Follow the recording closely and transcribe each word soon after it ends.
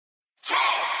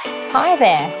Hi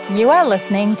there, you are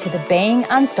listening to the Being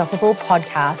Unstoppable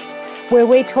podcast, where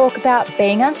we talk about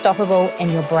being unstoppable in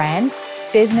your brand,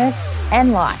 business,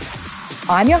 and life.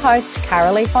 I'm your host,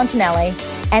 Carolee Fontanelli,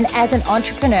 and as an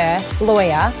entrepreneur,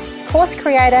 lawyer, course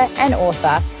creator, and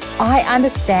author, I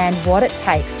understand what it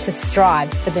takes to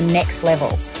strive for the next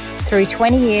level. Through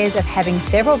 20 years of having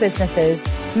several businesses,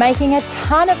 making a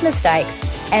ton of mistakes,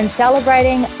 and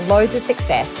celebrating loads of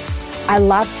success, I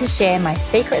love to share my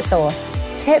secret sauce,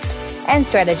 tips, and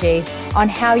strategies on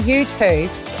how you too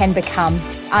can become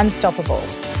unstoppable.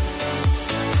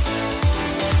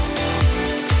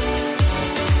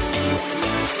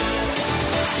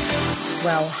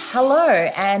 Well, hello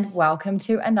and welcome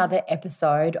to another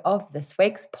episode of this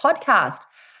week's podcast.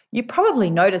 You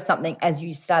probably noticed something as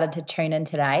you started to tune in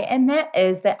today, and that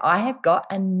is that I have got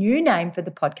a new name for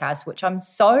the podcast, which I'm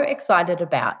so excited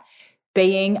about,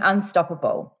 Being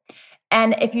Unstoppable.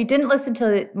 And if you didn't listen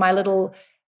to my little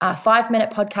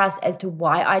 5-minute podcast as to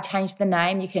why I changed the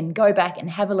name, you can go back and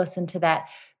have a listen to that.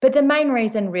 But the main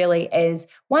reason really is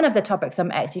one of the topics I'm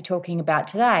actually talking about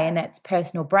today, and that's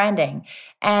personal branding.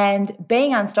 And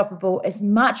being unstoppable is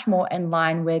much more in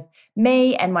line with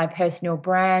me and my personal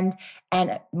brand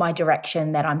and my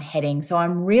direction that I'm heading. So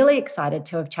I'm really excited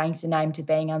to have changed the name to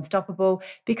Being Unstoppable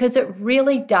because it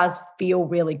really does feel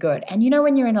really good. And you know,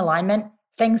 when you're in alignment,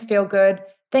 things feel good.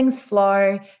 Things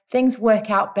flow, things work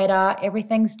out better,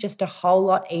 everything's just a whole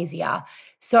lot easier.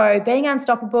 So being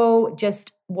unstoppable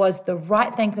just was the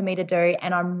right thing for me to do,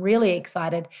 and I'm really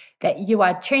excited that you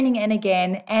are tuning in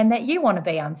again and that you want to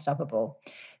be unstoppable.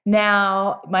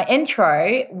 Now, my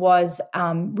intro was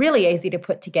really easy to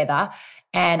put together,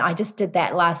 and I just did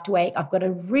that last week. I've got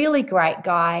a really great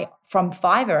guy from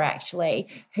Fiverr actually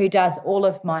who does all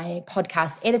of my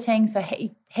podcast editing, so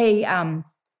he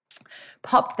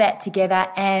popped that together,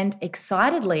 and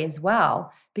excitedly as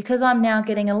well, because I'm now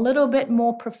getting a little bit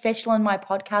more professional in my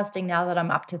podcasting now that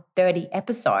I'm up to 30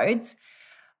 episodes.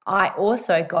 I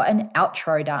also got an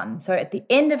outro done. So at the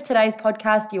end of today's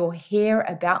podcast, you'll hear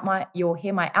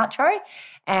my outro,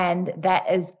 and that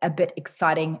is a bit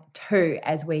exciting too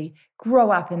as we grow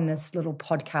up in this little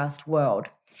podcast world.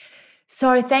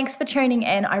 So thanks for tuning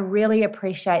in. I really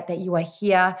appreciate that you are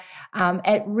here.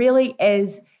 It really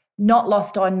is not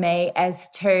lost on me as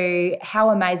to how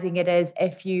amazing it is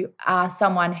if you are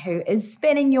someone who is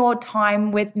spending your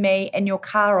time with me in your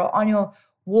car or on your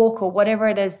walk or whatever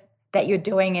it is that you're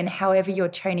doing and however you're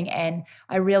tuning in.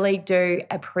 I really do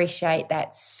appreciate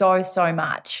that so, so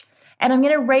much. And I'm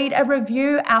going to read a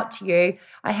review out to you.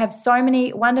 I have so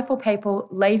many wonderful people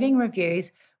leaving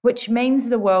reviews, which means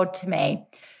the world to me.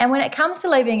 And when it comes to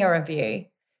leaving a review,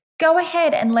 go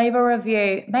ahead and leave a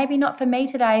review, maybe not for me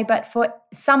today, but for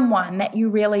someone that you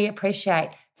really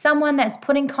appreciate, someone that's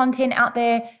putting content out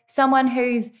there, someone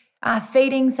who's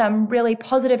feeding some really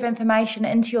positive information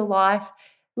into your life.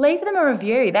 Leave them a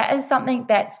review. That is something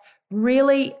that's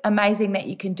really amazing that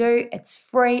you can do. It's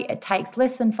free. It takes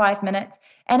less than 5 minutes,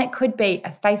 and it could be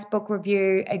a Facebook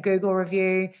review, a Google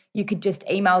review. You could just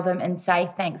email them and say,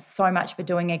 thanks so much for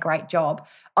doing a great job.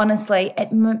 Honestly,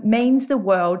 it means the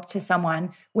world to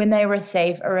someone when they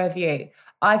receive a review.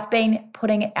 I've been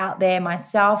putting it out there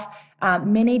myself,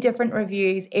 many different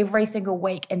reviews every single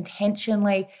week,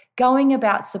 intentionally going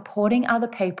about supporting other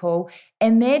people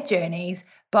in their journeys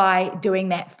by doing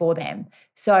that for them.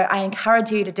 So I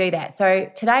encourage you to do that. So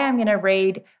today I'm going to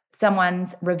read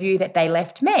someone's review that they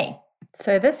left me.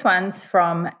 So this one's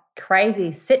from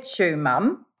Crazy Sitchu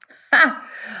Mum.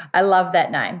 I love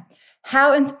that name.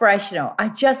 How inspirational. I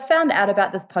just found out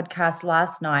about this podcast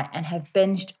last night and have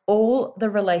binged all the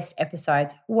released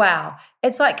episodes. Wow.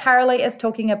 It's like Carolee is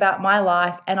talking about my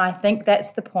life, and I think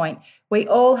that's the point. We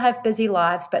all have busy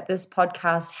lives, but this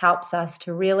podcast helps us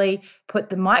to really put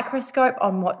the microscope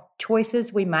on what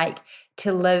choices we make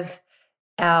to live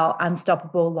our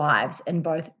unstoppable lives in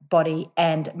both body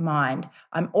and mind.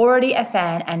 I'm already a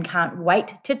fan and can't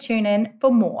wait to tune in for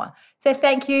more. So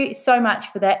thank you so much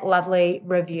for that lovely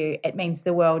review. It means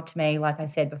the world to me, like I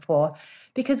said before,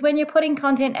 because when you're putting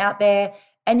content out there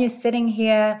and you're sitting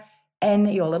here in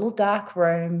your little dark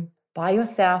room by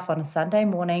yourself on a Sunday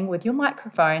morning with your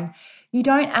microphone, you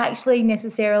don't actually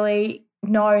necessarily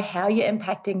know how you're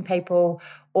impacting people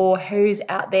or who's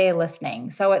out there listening.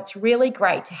 So it's really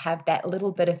great to have that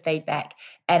little bit of feedback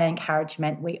and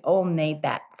encouragement. We all need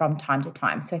that from time to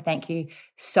time. So thank you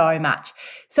so much.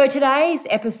 So today's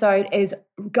episode is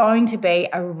going to be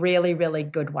a really, really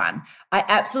good one. I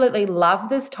absolutely love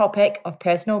this topic of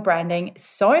personal branding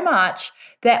so much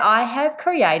that I have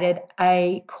created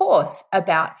a course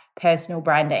about personal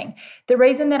branding. The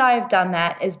reason that I have done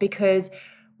that is because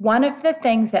One of the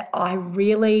things that I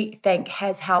really think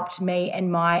has helped me in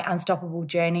my unstoppable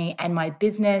journey and my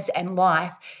business and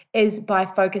life is by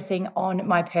focusing on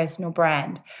my personal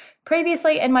brand.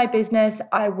 Previously in my business,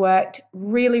 I worked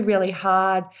really, really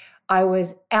hard. I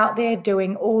was out there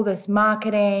doing all this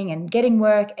marketing and getting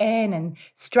work in and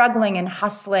struggling and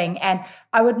hustling. And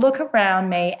I would look around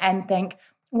me and think,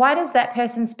 why does that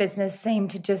person's business seem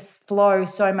to just flow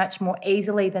so much more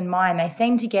easily than mine? They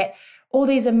seem to get all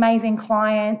these amazing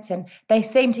clients and they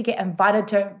seem to get invited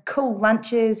to cool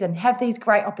lunches and have these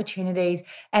great opportunities.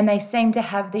 And they seem to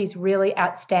have these really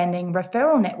outstanding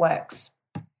referral networks.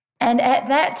 And at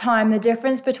that time, the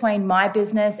difference between my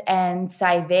business and,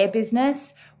 say, their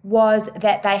business was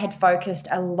that they had focused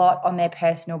a lot on their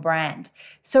personal brand.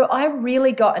 So I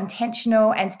really got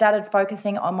intentional and started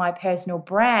focusing on my personal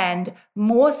brand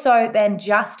more so than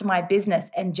just my business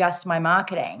and just my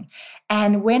marketing.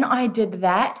 And when I did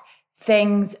that,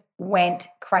 things went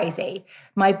crazy.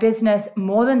 My business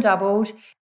more than doubled.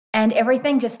 And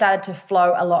everything just started to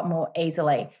flow a lot more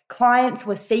easily. Clients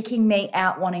were seeking me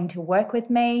out, wanting to work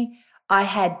with me. I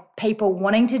had people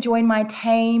wanting to join my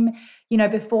team.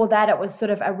 Before that, it was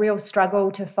sort of a real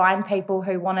struggle to find people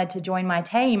who wanted to join my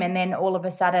team. And then all of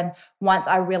a sudden, once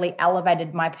I really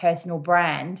elevated my personal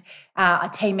brand, a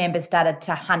team member started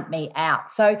to hunt me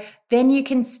out. So then you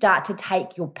can start to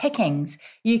take your pickings.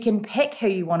 You can pick who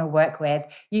you want to work with.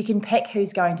 You can pick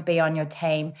who's going to be on your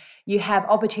team. You have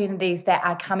opportunities that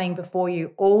are coming before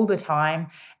you all the time,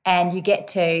 and you get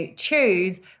to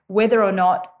choose whether or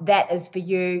not that is for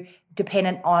you,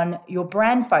 dependent on your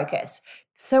brand focus.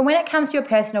 So when it comes to your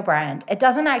personal brand, it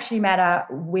doesn't actually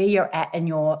matter where you're at in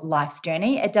your life's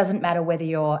journey. It doesn't matter whether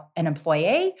you're an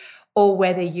employee or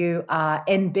whether you are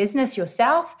in business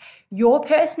yourself. Your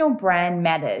personal brand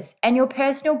matters, and your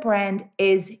personal brand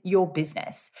is your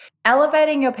business.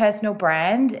 Elevating your personal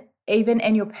brand, even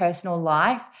in your personal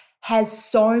life, has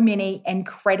so many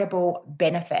incredible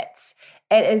benefits.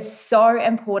 It is so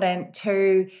important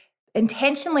to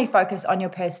intentionally focus on your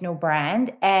personal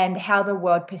brand and how the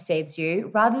world perceives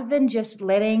you, rather than just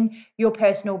letting your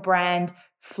personal brand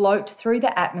float through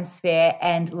the atmosphere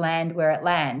and land where it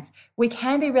lands. We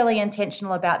can be really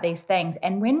intentional about these things.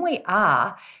 And when we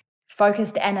are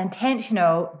focused and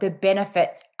intentional, the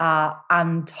benefits are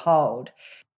untold.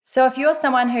 So if you're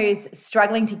someone who's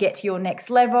struggling to get to your next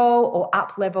level or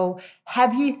up level,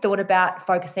 have you thought about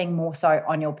focusing more so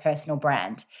on your personal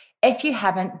brand? If you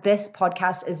haven't, this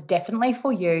podcast is definitely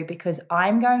for you, because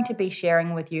I'm going to be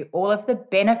sharing with you all of the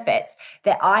benefits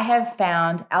that I have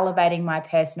found elevating my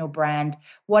personal brand,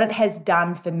 what it has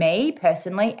done for me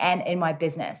personally and in my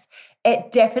business.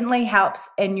 It definitely helps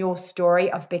in your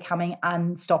story of becoming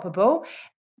unstoppable.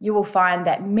 You will find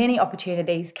that many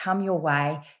opportunities come your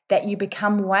way, that you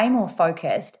become way more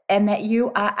focused, and that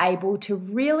you are able to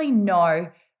really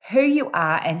know who you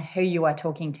are and who you are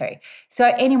talking to. So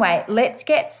anyway, let's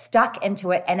get stuck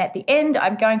into it. And at the end,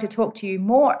 I'm going to talk to you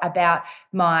more about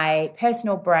my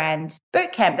personal brand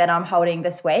bootcamp that I'm holding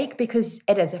this week, because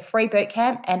it is a free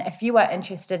bootcamp. And if you are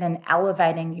interested in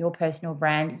elevating your personal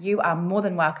brand, you are more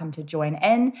than welcome to join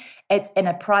in. It's in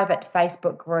a private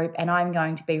Facebook group, and I'm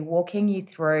going to be walking you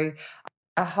through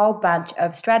a whole bunch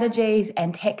of strategies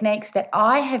and techniques that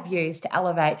I have used to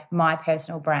elevate my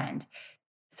personal brand.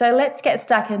 So let's get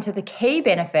stuck into the key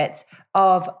benefits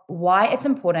of why it's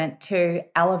important to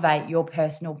elevate your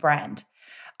personal brand.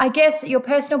 I guess your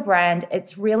personal brand,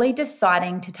 it's really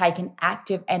deciding to take an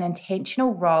active and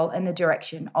intentional role in the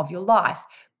direction of your life,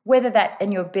 whether that's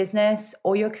in your business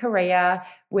or your career,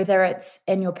 whether it's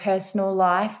in your personal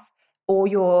life or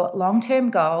your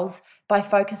long-term goals. By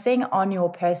focusing on your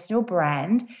personal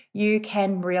brand, you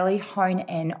can really hone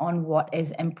in on what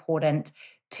is important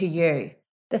to you.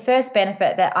 The first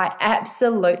benefit that I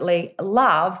absolutely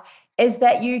love is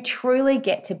that you truly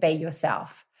get to be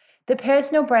yourself. The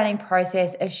personal branding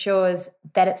process assures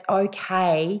that it's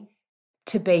okay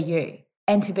to be you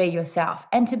and to be yourself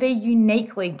and to be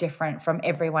uniquely different from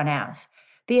everyone else.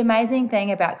 The amazing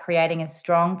thing about creating a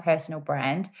strong personal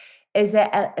brand is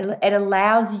that it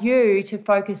allows you to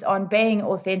focus on being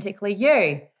authentically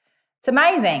you. It's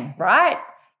amazing, right?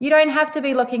 You don't have to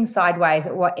be looking sideways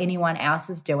at what anyone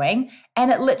else is doing, and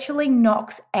it literally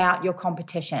knocks out your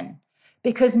competition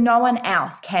because no one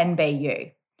else can be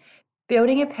you.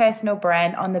 Building a personal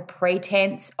brand on the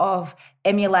pretense of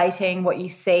emulating what you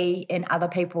see in other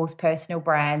people's personal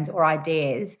brands or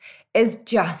ideas is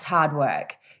just hard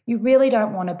work. You really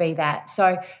don't want to be that.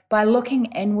 So by looking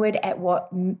inward at what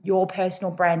your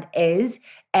personal brand is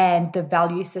and the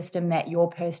value system that your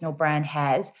personal brand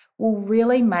has will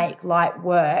really make light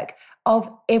work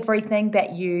of everything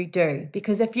that you do.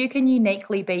 Because if you can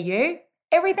uniquely be you,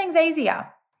 everything's easier.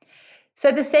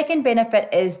 So the second benefit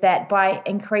is that by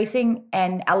increasing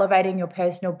and elevating your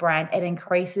personal brand, it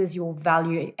increases your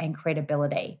value and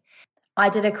credibility. I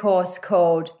did a course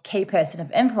called Key Person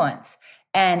of Influence,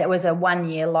 and it was a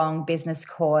 1-year-long business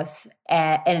course,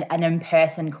 an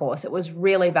in-person course. It was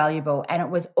really valuable, and it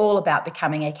was all about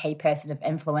becoming a key person of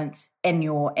influence in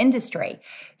your industry.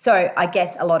 So I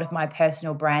guess a lot of my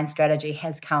personal brand strategy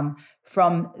has come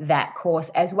from that course,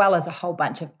 as well as a whole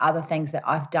bunch of other things that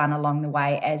I've done along the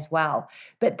way as well.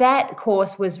 But that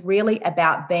course was really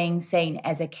about being seen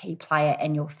as a key player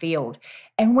in your field.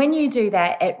 And when you do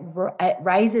that, it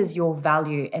raises your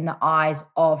value in the eyes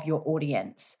of your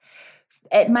audience.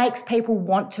 It makes people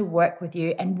want to work with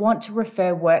you and want to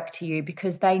refer work to you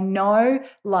because they know,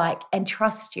 like, and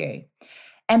trust you.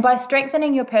 And by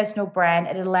strengthening your personal brand,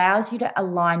 it allows you to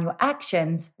align your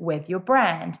actions with your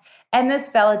brand. And this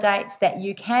validates that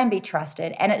you can be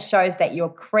trusted, and it shows that you're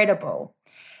credible.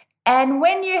 And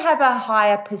when you have a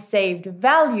higher perceived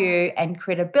value and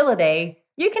credibility,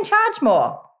 you can charge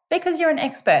more because you're an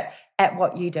expert at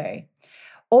what you do.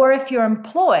 Or if you're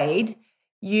employed,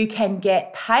 you can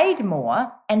get paid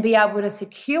more and be able to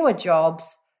secure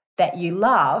jobs that you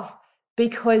love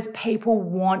because people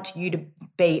want you to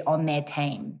be on their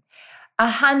team.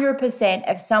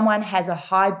 100%, if someone has a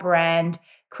high brand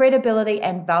credibility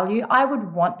and value, I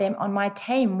would want them on my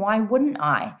team. Why wouldn't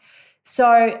I?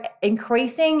 So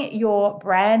increasing your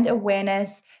brand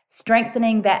awareness,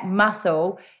 strengthening that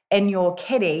muscle in your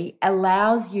kitty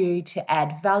allows you to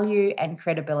add value and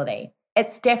credibility.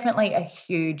 It's definitely a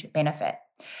huge benefit.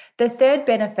 The third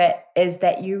benefit is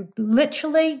that you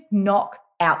literally knock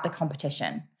out the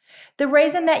competition. The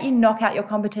reason that you knock out your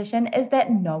competition is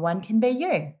that no one can be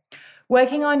you.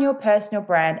 Working on your personal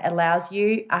brand allows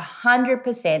you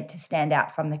 100% to stand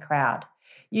out from the crowd.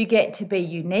 You get to be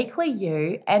uniquely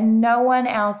you, and no one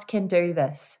else can do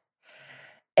this.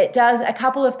 It does a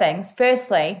couple of things.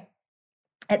 Firstly,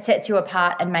 it sets you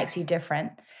apart and makes you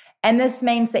different. And this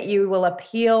means that you will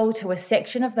appeal to a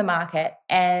section of the market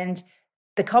and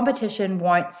the competition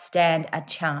won't stand a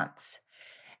chance.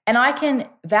 And I can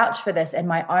vouch for this in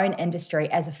my own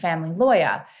industry as a family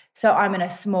lawyer. So I'm in a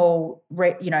small,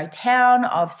 town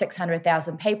of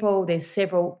 600,000 people. There's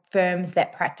several firms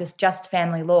that practice just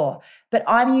family law, but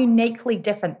I'm uniquely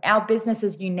different. Our business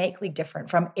is uniquely different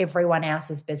from everyone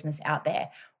else's business out there.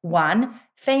 One,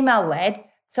 female-led.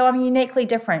 So I'm uniquely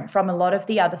different from a lot of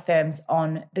the other firms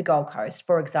on the Gold Coast,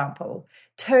 for example.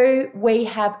 Two, we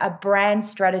have a brand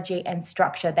strategy and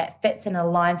structure that fits and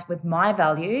aligns with my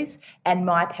values and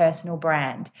my personal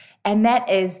brand. And that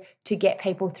is to get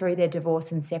people through their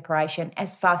divorce and separation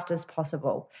as fast as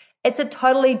possible. It's a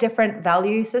totally different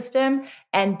value system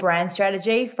and brand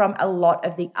strategy from a lot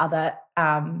of the other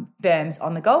firms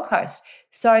on the Gold Coast.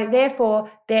 So therefore,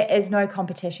 there is no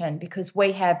competition because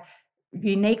we have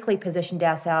uniquely positioned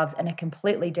ourselves in a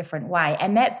completely different way.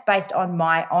 And that's based on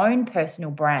my own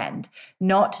personal brand,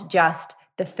 not just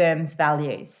the firm's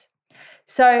values.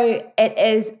 So it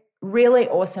is really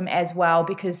awesome as well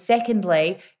because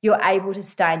secondly, you're able to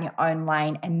stay in your own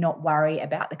lane and not worry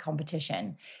about the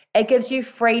competition. It gives you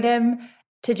freedom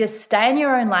to just stay in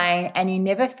your own lane and you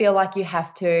never feel like you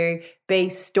have to be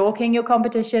stalking your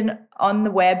competition on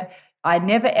the web. I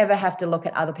never ever have to look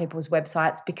at other people's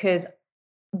websites because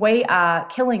we are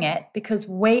killing it because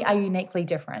we are uniquely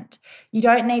different. You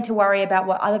don't need to worry about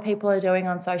what other people are doing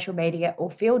on social media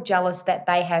or feel jealous that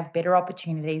they have better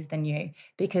opportunities than you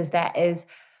because that is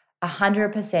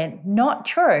 100% not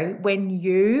true when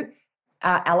you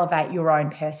elevate your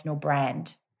own personal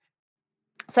brand.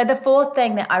 So the fourth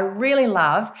thing that I really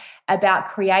love about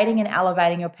creating and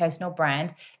elevating your personal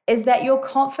brand is that your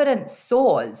confidence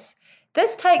soars.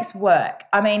 This takes work.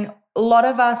 I mean, a lot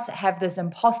of us have this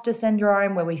imposter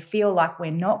syndrome where we feel like we're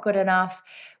not good enough.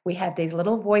 We have these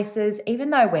little voices, even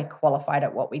though we're qualified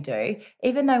at what we do,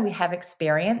 even though we have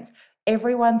experience,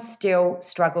 everyone still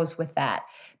struggles with that.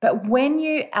 But when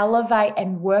you elevate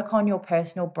and work on your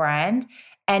personal brand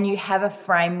and you have a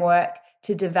framework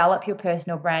to develop your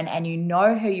personal brand and you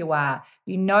know who you are,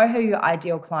 you know who your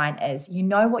ideal client is, you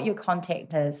know what your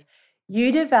content is,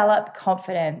 you develop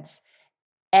confidence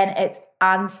and it's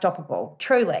unstoppable,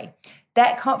 truly.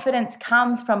 That confidence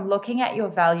comes from looking at your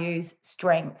values,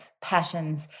 strengths,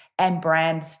 passions, and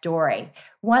brand story.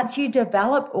 Once you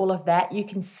develop all of that, you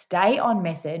can stay on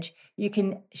message, you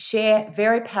can share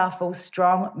very powerful,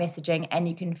 strong messaging, and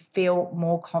you can feel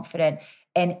more confident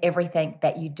in everything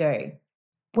that you do.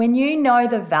 When you know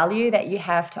the value that you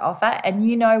have to offer and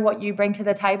you know what you bring to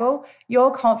the table,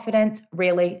 your confidence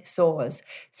really soars.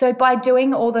 So by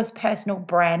doing all this personal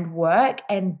brand work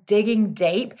and digging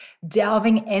deep,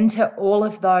 delving into all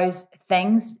of those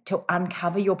things to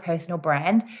uncover your personal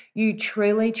brand, you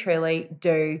truly, truly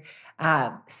do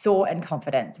soar in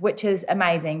confidence, which is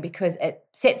amazing because it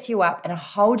sets you up in a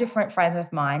whole different frame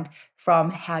of mind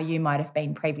from how you might have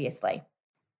been previously.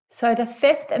 So the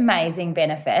fifth amazing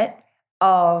benefit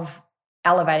of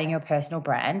elevating your personal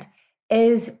brand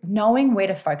is knowing where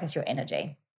to focus your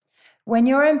energy. When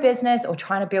you're in business or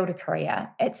trying to build a career,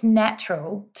 it's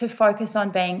natural to focus on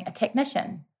being a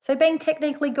technician. So being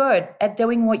technically good at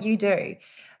doing what you do.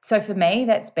 So for me,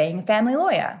 that's being a family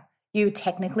lawyer. You're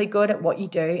technically good at what you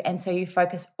do, and so you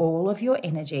focus all of your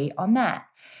energy on that.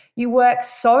 You work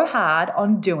so hard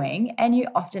on doing, and you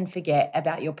often forget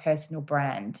about your personal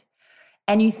brand.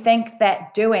 And you think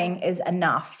that doing is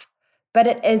enough. But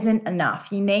it isn't enough.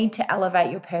 You need to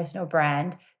elevate your personal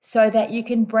brand so that you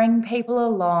can bring people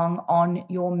along on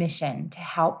your mission to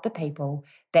help the people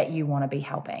that you want to be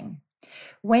helping.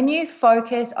 When you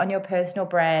focus on your personal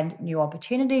brand, new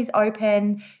opportunities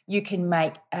open, you can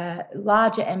make a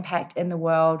larger impact in the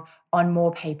world on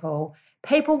more people.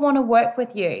 People want to work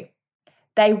with you.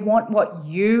 They want what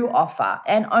you offer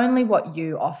and only what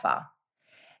you offer.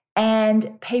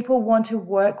 And people want to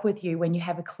work with you when you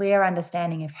have a clear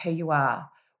understanding of who you are,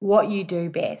 what you do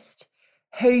best,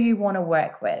 who you want to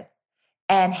work with,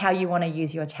 and how you want to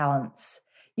use your talents.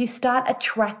 You start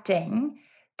attracting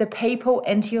the people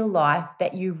into your life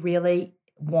that you really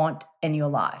want in your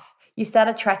life. You start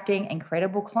attracting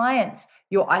incredible clients,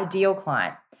 your ideal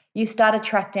client. You start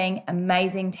attracting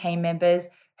amazing team members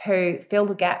who fill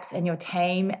the gaps in your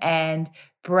team and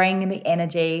bring the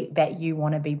energy that you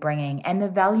want to be bringing and the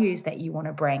values that you want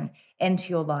to bring into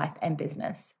your life and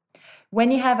business. When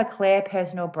you have a clear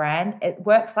personal brand, it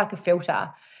works like a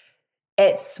filter.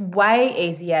 It's way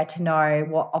easier to know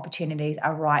what opportunities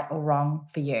are right or wrong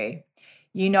for you.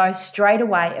 You know straight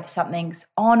away if something's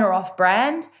on or off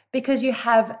brand because you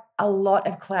have a lot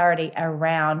of clarity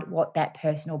around what that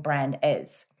personal brand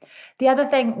is. The other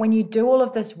thing, when you do all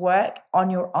of this work on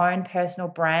your own personal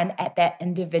brand at that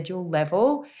individual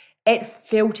level, it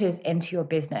filters into your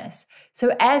business.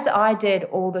 So as I did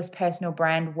all this personal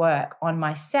brand work on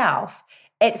myself,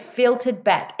 it filtered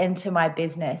back into my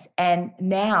business and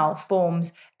now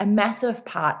forms a massive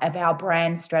part of our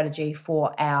brand strategy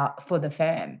for the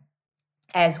firm,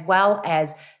 as well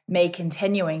as me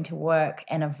continuing to work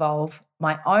and evolve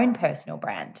my own personal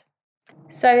brand.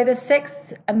 So the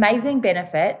sixth amazing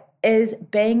benefit is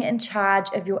being in charge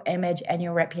of your image and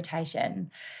your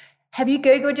reputation. Have you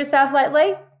Googled yourself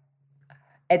lately?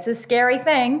 It's a scary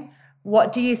thing.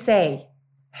 What do you see?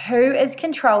 Who is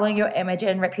controlling your image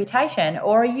and reputation?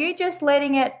 Or are you just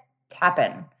letting it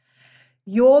happen?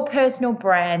 Your personal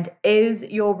brand is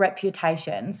your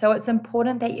reputation. So it's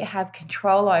important that you have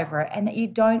control over it and that you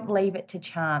don't leave it to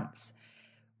chance.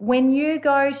 When you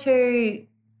go to,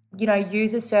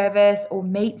 use a service or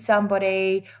meet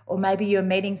somebody, or maybe you're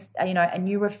meeting, a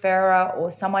new referrer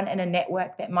or someone in a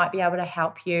network that might be able to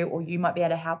help you or you might be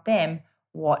able to help them,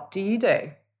 what do you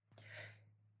do?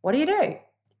 What do you do?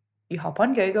 You hop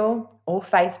on Google or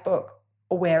Facebook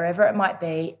or wherever it might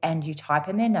be, and you type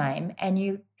in their name and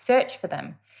you search for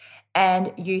them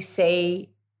and you see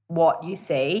what you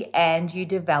see and you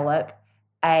develop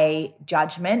a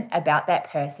judgment about that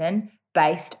person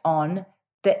based on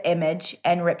the image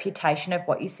and reputation of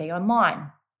what you see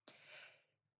online.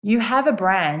 You have a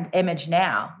brand image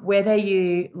now, whether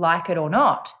you like it or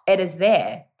not, it is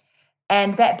there.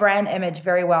 And that brand image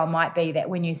very well might be that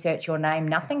when you search your name,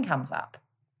 nothing comes up.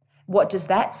 What does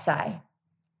that say?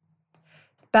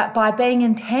 But by being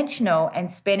intentional and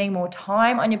spending more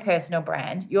time on your personal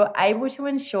brand, you're able to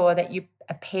ensure that you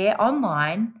appear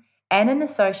online and in the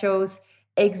socials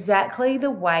exactly the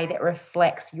way that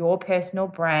reflects your personal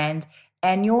brand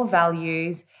and your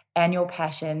values and your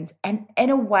passions, and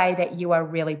in a way that you are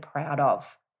really proud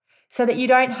of. So that you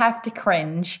don't have to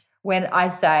cringe when I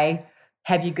say,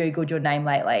 have you Googled your name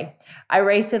lately? I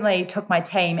recently took my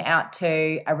team out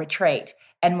to a retreat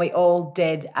and we all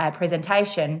did a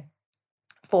presentation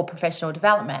for professional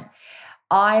development.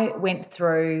 I went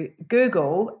through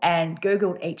Google and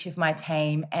Googled each of my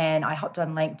team, and I hopped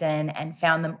on LinkedIn and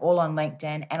found them all on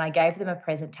LinkedIn, and I gave them a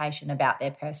presentation about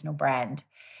their personal brand.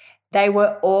 They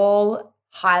were all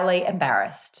highly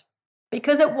embarrassed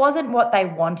because it wasn't what they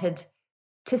wanted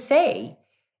to see.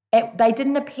 They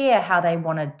didn't appear how they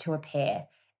wanted to appear,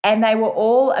 and they were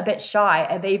all a bit shy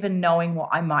of even knowing what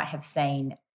I might have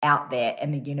seen out there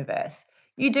in the universe.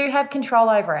 You do have control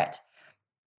over it.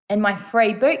 In my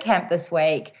free bootcamp this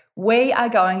week, we are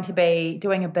going to be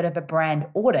doing a bit of a brand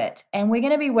audit, and we're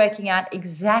going to be working out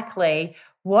exactly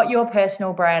what your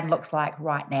personal brand looks like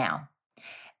right now.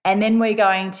 And then we're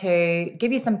going to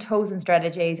give you some tools and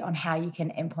strategies on how you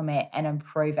can implement and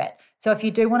improve it. So if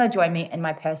you do want to join me in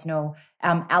my personal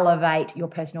Elevate Your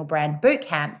Personal Brand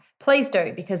Bootcamp, please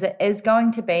do, because it is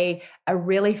going to be a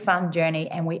really fun journey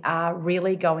and we are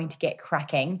really going to get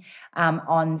cracking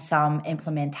on some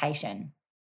implementation.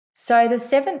 So the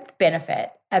seventh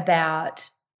benefit about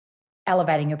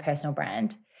elevating your personal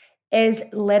brand is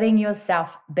letting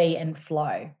yourself be in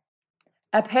flow.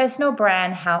 A personal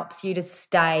brand helps you to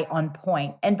stay on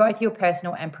point in both your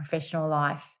personal and professional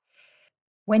life.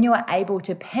 When you are able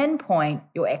to pinpoint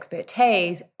your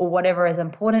expertise or whatever is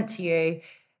important to you,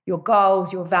 your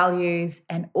goals, your values,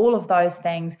 and all of those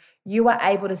things, you are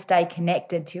able to stay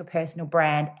connected to your personal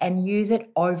brand and use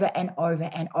it over and over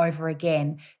and over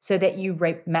again so that you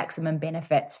reap maximum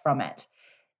benefits from it.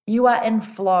 You are in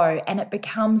flow and it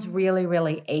becomes really,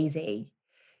 really easy.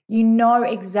 You know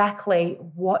exactly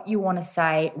what you want to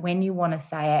say, when you want to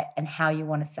say it, and how you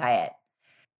want to say it.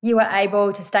 You are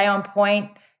able to stay on point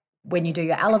when you do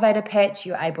your elevator pitch.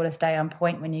 You're able to stay on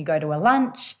point when you go to a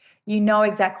lunch. You know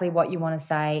exactly what you want to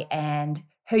say and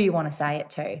who you want to say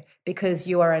it to because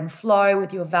you are in flow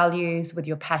with your values, with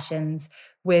your passions,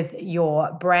 with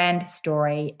your brand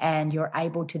story, and you're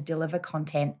able to deliver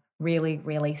content really,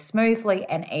 really smoothly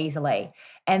and easily.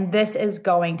 And this is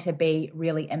going to be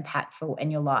really impactful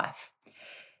in your life.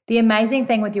 The amazing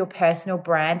thing with your personal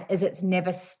brand is it's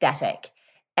never static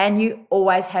and you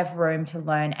always have room to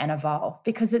learn and evolve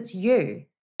because it's you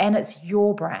and it's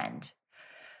your brand.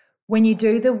 When you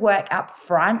do the work up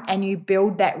front and you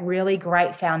build that really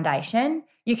great foundation,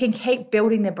 you can keep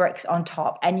building the bricks on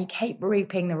top and you keep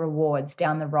reaping the rewards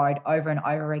down the road over and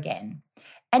over again.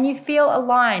 And you feel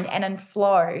aligned and in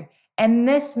flow. And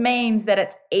this means that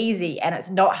it's easy and it's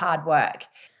not hard work.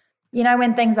 You know,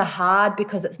 when things are hard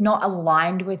because it's not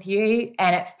aligned with you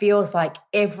and it feels like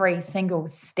every single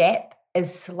step is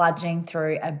sludging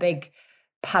through a big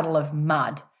puddle of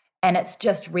mud and it's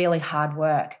just really hard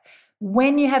work.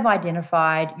 When you have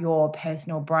identified your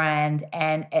personal brand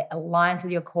and it aligns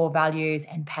with your core values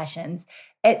and passions,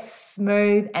 it's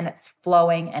smooth and it's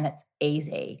flowing and it's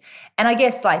easy. And I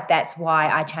guess that's why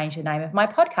I changed the name of my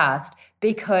podcast,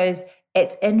 because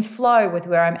it's in flow with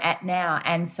where I'm at now.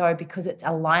 And so because it's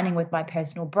aligning with my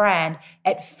personal brand,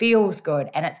 it feels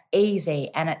good and it's easy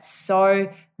and it's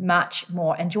so much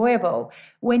more enjoyable.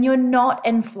 When you're not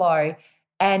in flow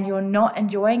and you're not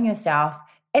enjoying yourself,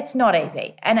 it's not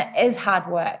easy and it is hard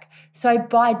work. So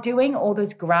by doing all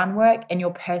this groundwork in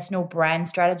your personal brand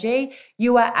strategy,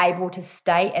 you are able to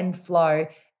stay in flow,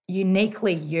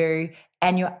 uniquely you,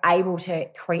 and you're able to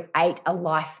create a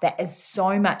life that is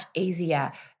so much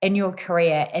easier in your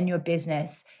career, in your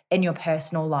business, in your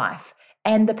personal life.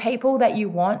 And the people that you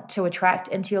want to attract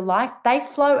into your life, they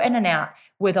flow in and out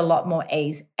with a lot more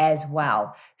ease as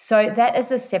well. So that is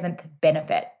the seventh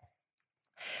benefit.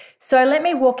 So let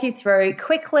me walk you through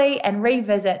quickly and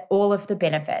revisit all of the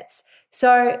benefits.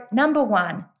 So number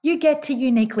one, you get to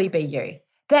uniquely be you.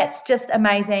 That's just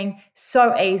amazing,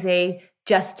 so easy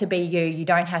just to be you. You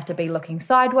don't have to be looking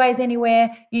sideways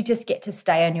anywhere. You just get to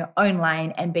stay in your own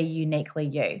lane and be uniquely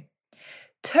you.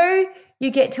 Two, you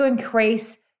get to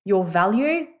increase your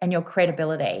value and your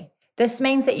credibility. This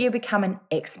means that you become an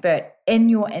expert in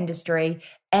your industry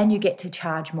and you get to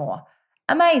charge more.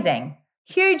 Amazing.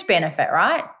 Huge benefit,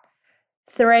 right?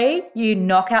 Three, you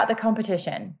knock out the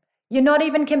competition. You're not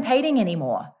even competing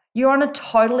anymore. You're on a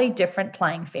totally different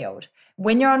playing field.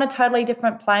 When you're on a totally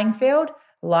different playing field,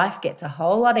 life gets a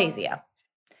whole lot easier.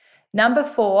 Number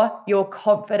four, your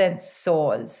confidence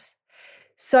soars.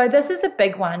 So this is a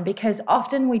big one because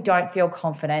often we don't feel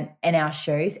confident in our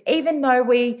shoes, even though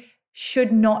we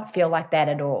should not feel like that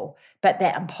at all. But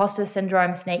that imposter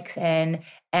syndrome sneaks in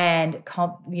and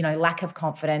lack of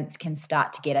confidence can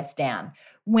start to get us down.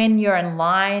 When you're in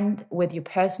line with your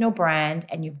personal brand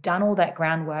and you've done all that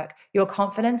groundwork, your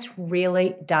confidence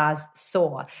really does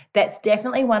soar. That's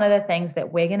definitely one of the things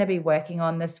that we're going to be working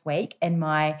on this week in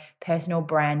my personal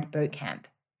brand bootcamp.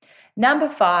 Number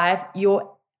five,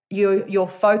 you're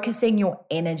focusing your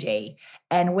energy.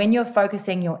 And when you're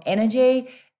focusing your energy,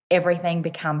 everything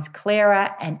becomes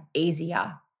clearer and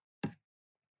easier.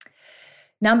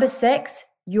 Number six,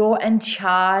 you're in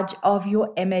charge of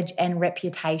your image and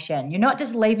reputation. You're not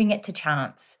just leaving it to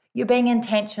chance. You're being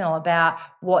intentional about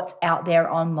what's out there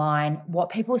online, what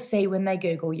people see when they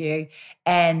Google you,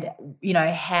 and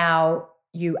how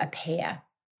you appear.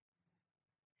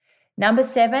 Number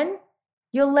seven,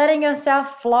 you're letting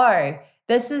yourself flow.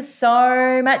 This is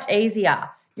so much easier.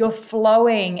 you're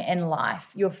flowing in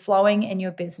life, you're flowing in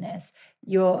your business,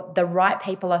 the right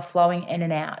people are flowing in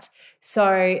and out.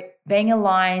 So being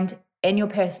aligned in your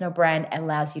personal brand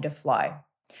allows you to flow.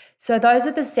 So those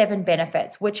are the 7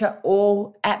 benefits, which are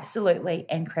all absolutely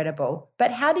incredible. But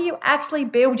how do you actually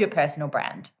build your personal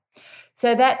brand?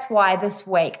 So that's why this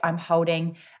week I'm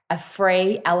holding a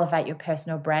free Elevate Your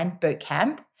Personal Brand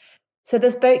bootcamp. So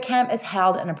this bootcamp is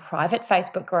held in a private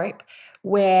Facebook group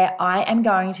where I am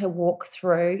going to walk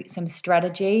through some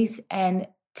strategies and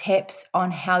tips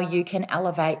on how you can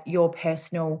elevate your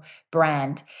personal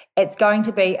brand. It's going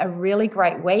to be a really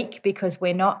great week because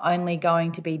we're not only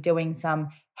going to be doing some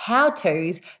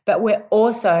how-tos, but we're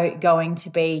also going to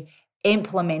be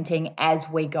implementing as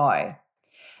we go.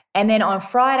 And then on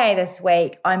Friday this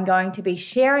week, I'm going to be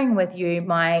sharing with you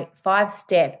my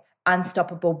 5-step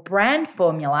unstoppable brand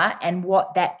formula and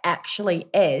what that actually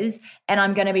is. And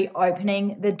I'm going to be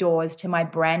opening the doors to my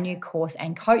brand new course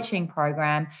and coaching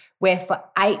program where for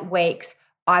 8 weeks,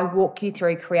 I walk you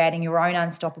through creating your own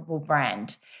unstoppable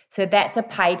brand. So that's a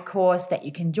paid course that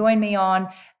you can join me on.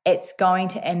 It's going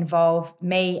to involve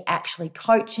me actually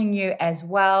coaching you as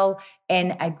well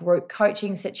in a group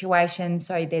coaching situation.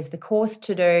 So there's the course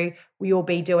to do. We'll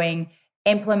be doing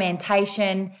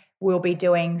implementation. We'll be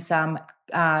doing some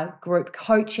group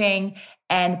coaching.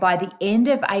 And by the end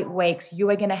of 8 weeks, you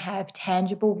are going to have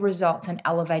tangible results in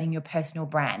elevating your personal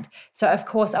brand. So of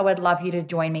course, I would love you to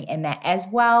join me in that as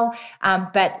well.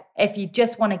 But if you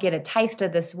just want to get a taster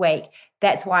this week,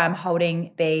 that's why I'm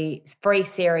holding the free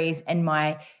series in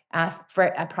my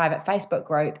private Facebook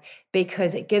group,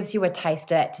 because it gives you a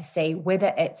taster to see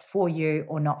whether it's for you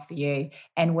or not for you,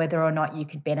 and whether or not you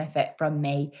could benefit from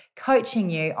me coaching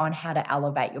you on how to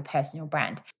elevate your personal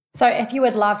brand. So if you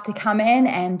would love to come in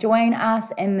and join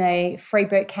us in the free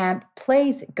bootcamp,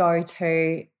 please go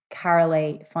to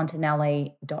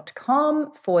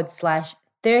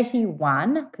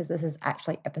caroleefontanelli.com/31, because this is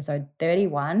actually episode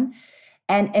 31.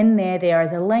 And in there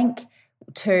is a link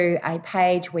to a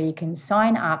page where you can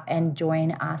sign up and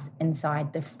join us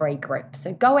inside the free group.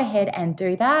 So go ahead and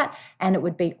do that, and it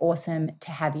would be awesome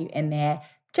to have you in there.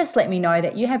 Just let me know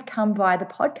that you have come via the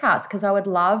podcast, because I would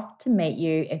love to meet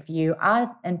you if you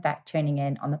are in fact tuning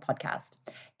in on the podcast.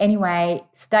 Anyway,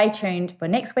 stay tuned for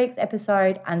next week's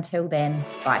episode. Until then,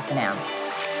 bye for now.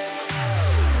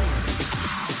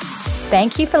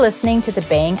 Thank you for listening to the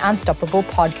Being Unstoppable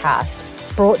podcast,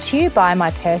 brought to you by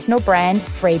my personal brand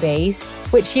freebies,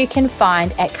 which you can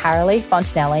find at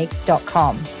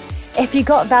caroleefontanelli.com. If you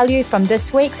got value from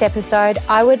this week's episode,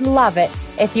 I would love it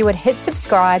if you would hit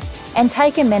subscribe and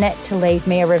take a minute to leave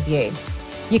me a review.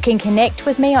 You can connect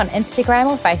with me on Instagram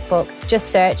or Facebook.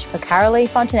 Just search for Carolee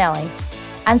Fontanelli.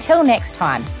 Until next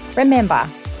time, remember,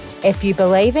 if you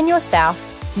believe in yourself,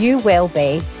 you will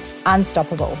be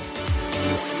unstoppable.